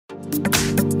Here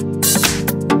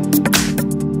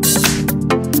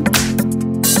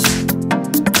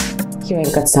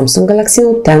I've got Samsung Galaxy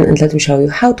Note 10 and let me show you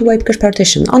how to wipe cache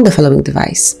partition on the following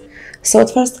device. So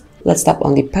at first, let's tap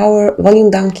on the power,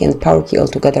 volume down key and power key all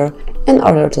together in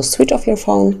order to switch off your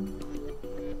phone,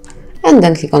 and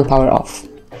then click on power off.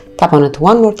 Tap on it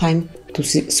one more time to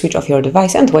switch off your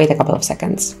device and wait a couple of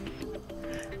seconds.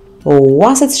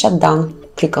 Once it's shut down,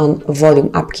 click on volume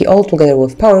up key all together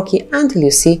with power key until you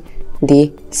see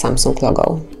the Samsung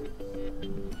logo.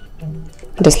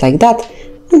 Just like that.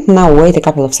 And now wait a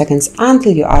couple of seconds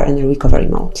until you are in recovery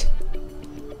mode.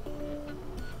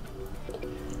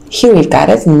 Here we've got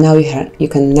it. Now you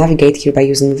can navigate here by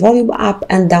using volume up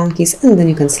and down keys, and then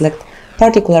you can select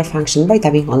particular function by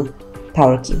tapping on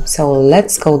power key. So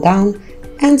let's go down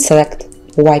and select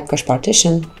wipe cache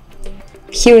partition.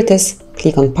 Here it is.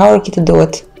 Click on power key to do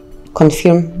it.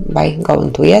 Confirm by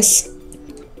going to yes,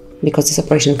 because this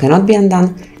operation cannot be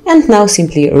undone. And now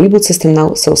simply reboot system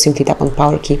now. So simply tap on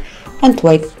power key and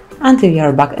wait until you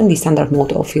are back in the standard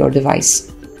mode of your device.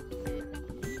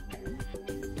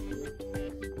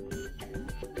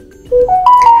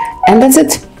 And that's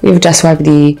it. You've just wiped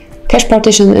the cache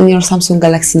partition in your Samsung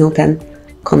Galaxy Note 10.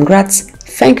 Congrats!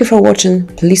 Thank you for watching.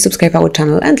 Please subscribe our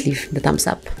channel and leave the thumbs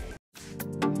up.